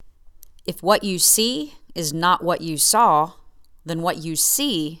If what you see is not what you saw, then what you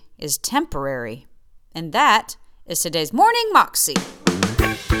see is temporary. And that is today's Morning Moxie.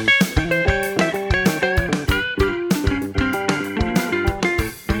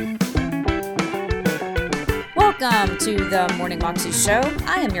 Welcome to the Morning Moxie Show.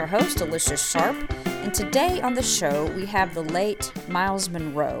 I am your host, Alicia Sharp. And today on the show, we have the late Myles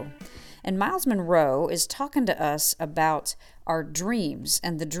Munroe. And Myles Munroe is talking to us about our dreams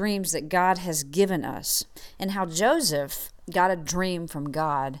and the dreams that God has given us, and how Joseph got a dream from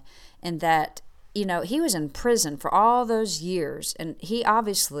God, and that, he was in prison for all those years, and he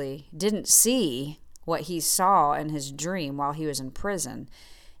obviously didn't see what he saw in his dream while he was in prison.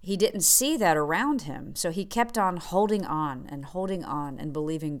 He didn't see that around him, so he kept on holding on and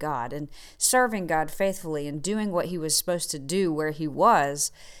believing God and serving God faithfully and doing what he was supposed to do where he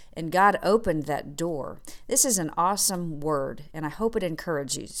was, and God opened that door. This is an awesome word, and I hope it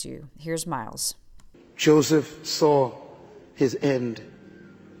encourages you. Here's Myles. Joseph saw his end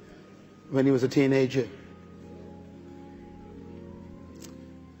when he was a teenager.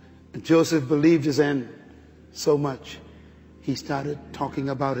 And Joseph believed his end so much, he started talking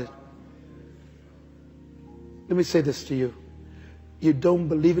about it. Let me say this to you. You don't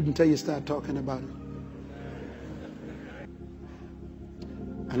believe it until you start talking about it.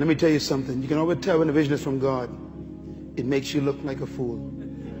 And let me tell you something. You can always tell when a vision is from God. It makes you look like a fool.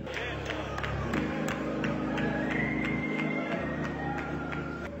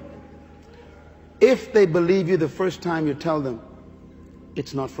 If they believe you the first time you tell them,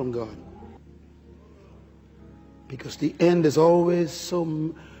 it's not from God. Because the end is always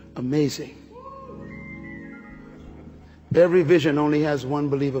so amazing. Every vision only has one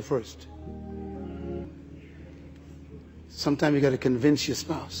believer first. Sometimes you got to convince your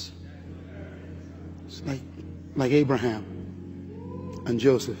spouse. It's like Abraham and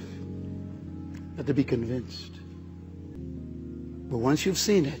Joseph. You have to be convinced. But once you've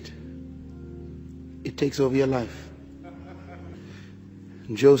seen it, it takes over your life.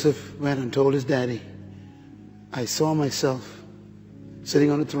 And Joseph went and told his daddy, I saw myself sitting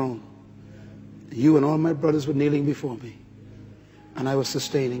on a throne. You and all my brothers were kneeling before me, and I was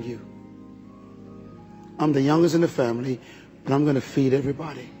sustaining you. I'm the youngest in the family, but I'm going to feed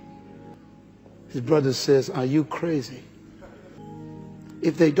everybody. His brother says, are you crazy?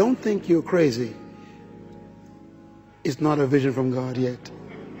 If they don't think you're crazy, it's not a vision from God yet.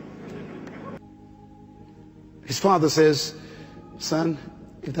 His father says, son,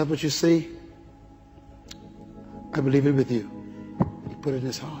 if that's what you see, I believe it with you. He put it in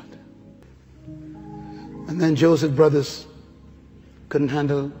his heart. And then Joseph's brothers couldn't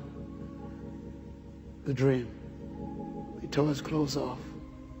handle the dream. They tore his clothes off.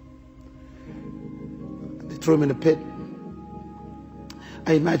 They threw him in the pit.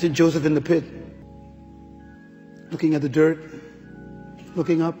 I imagine Joseph in the pit, looking at the dirt,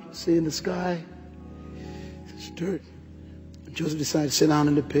 looking up, seeing the sky. It's dirt. And Joseph decided to sit down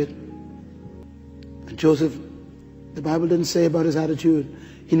in the pit. And Joseph, the Bible didn't say about his attitude.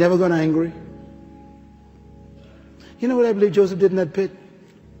 He never got angry. You know what I believe Joseph did in that pit?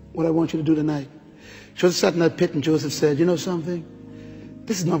 What I want you to do tonight. Joseph sat in that pit and Joseph said, you know something?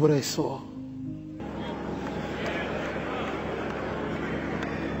 This is not what I saw.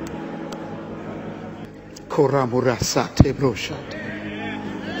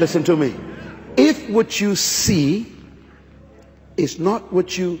 Listen to me. If what you see is not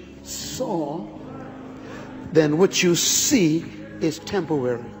what you saw, then what you see is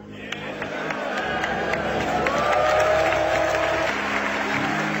temporary.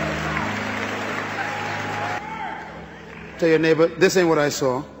 Tell your neighbor, this ain't what I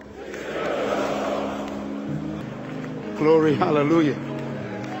saw. Glory, hallelujah.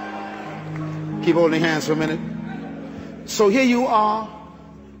 Keep holding hands for a minute. So here you are,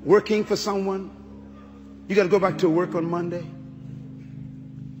 working for someone. You got to go back to work on Monday.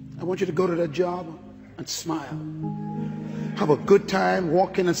 I want you to go to that job and smile. Have a good time,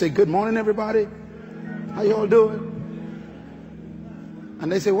 walk in and say, good morning, everybody. How you all doing?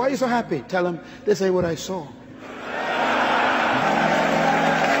 And they say, why are you so happy? Tell them, this ain't what I saw.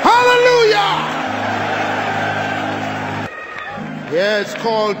 Hallelujah! Yeah, it's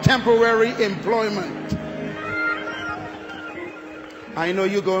called temporary employment. I know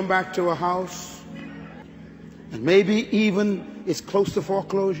you're going back to a house, and maybe even it's close to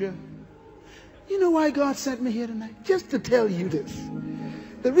foreclosure. You know why God sent me here tonight? Just to tell you this.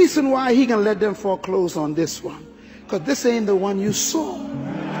 The reason why he can let them foreclose on this one, because this ain't the one you saw.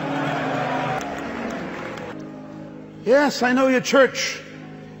 Yes, I know your church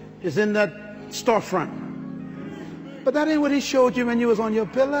is in that storefront, but that ain't what he showed you when you was on your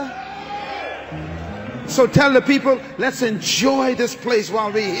pillar. So tell the people, let's enjoy this place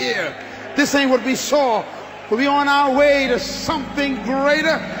while we're here. This ain't what we saw. But we're on our way to something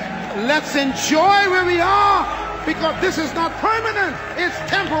greater. Let's enjoy where we are, because this is not permanent. It's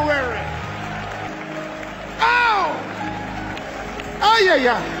temporary. Oh! Oh,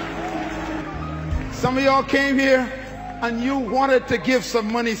 yeah. Some of y'all came here and you wanted to give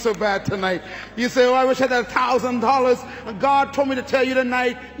some money so bad tonight. You say, oh, I wish I had $1,000. And God told me to tell you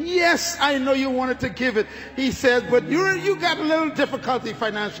tonight, yes, I know you wanted to give it. He says, but you got a little difficulty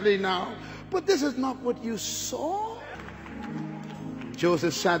financially now. But this is not what you saw.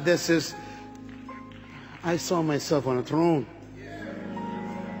 Joseph sat there, says, I saw myself on a throne.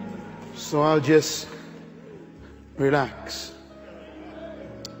 So I'll just relax.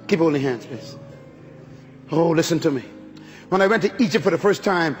 Keep holding hands, please. Oh, listen to me. When I went to Egypt for the first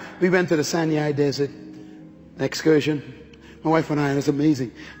time, we went to the Sinai Desert, excursion. My wife and I, it was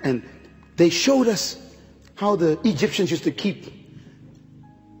amazing. And they showed us how the Egyptians used to keep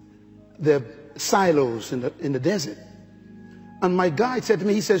their silos in the desert. And my guide said to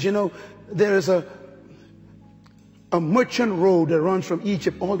me, he says, you know, there is a merchant road that runs from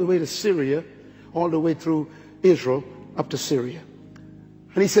Egypt all the way to Syria, all the way through Israel, up to Syria.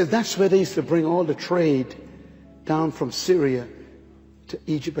 And he says that's where they used to bring all the trade down from Syria to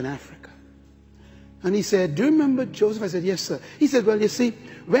Egypt and Africa. And he said, do you remember Joseph? I said, yes, sir. He said, well, you see,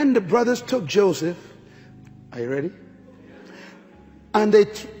 when the brothers took Joseph, are you ready? And they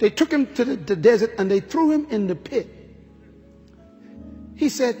took him to the desert and they threw him in the pit. He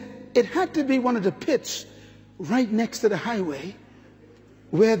said it had to be one of the pits right next to the highway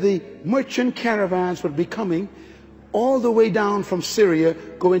where the merchant caravans would be coming all the way down from Syria,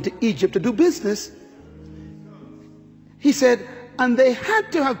 going to Egypt to do business. He said, and they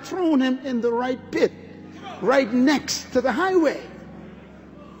had to have thrown him in the right pit, right next to the highway.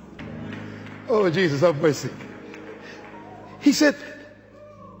 Oh, Jesus, have mercy. He said,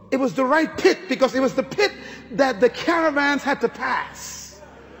 it was the right pit because it was the pit that the caravans had to pass.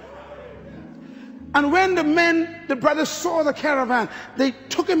 And when the brothers saw the caravan, they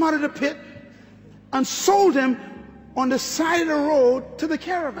took him out of the pit and sold him on the side of the road to the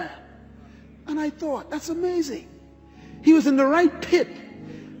caravan. And I thought, that's amazing. He was in the right pit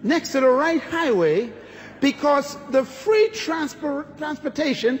next to the right highway because the free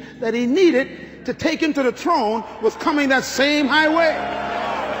transportation that he needed to take him to the throne was coming that same highway.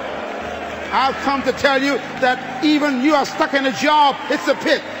 I've come to tell you that even you are stuck in a job, it's a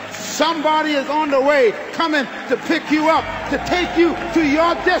pit. Somebody is on the way coming to pick you up, to take you to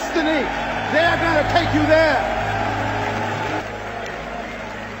your destiny. They're going to take you there.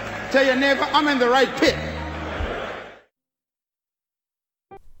 Tell your neighbor, I'm in the right pit.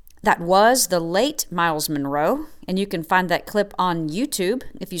 That was the late Myles Munroe, and you can find that clip on YouTube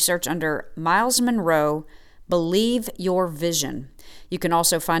if you search under Myles Munroe, Believe Your Vision. You can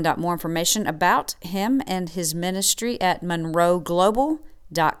also find out more information about him and his ministry at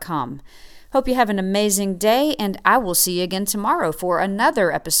monroeglobal.com. Hope you have an amazing day, and I will see you again tomorrow for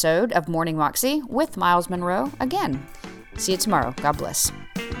another episode of Morning Moxie with Myles Munroe again. See you tomorrow. God bless.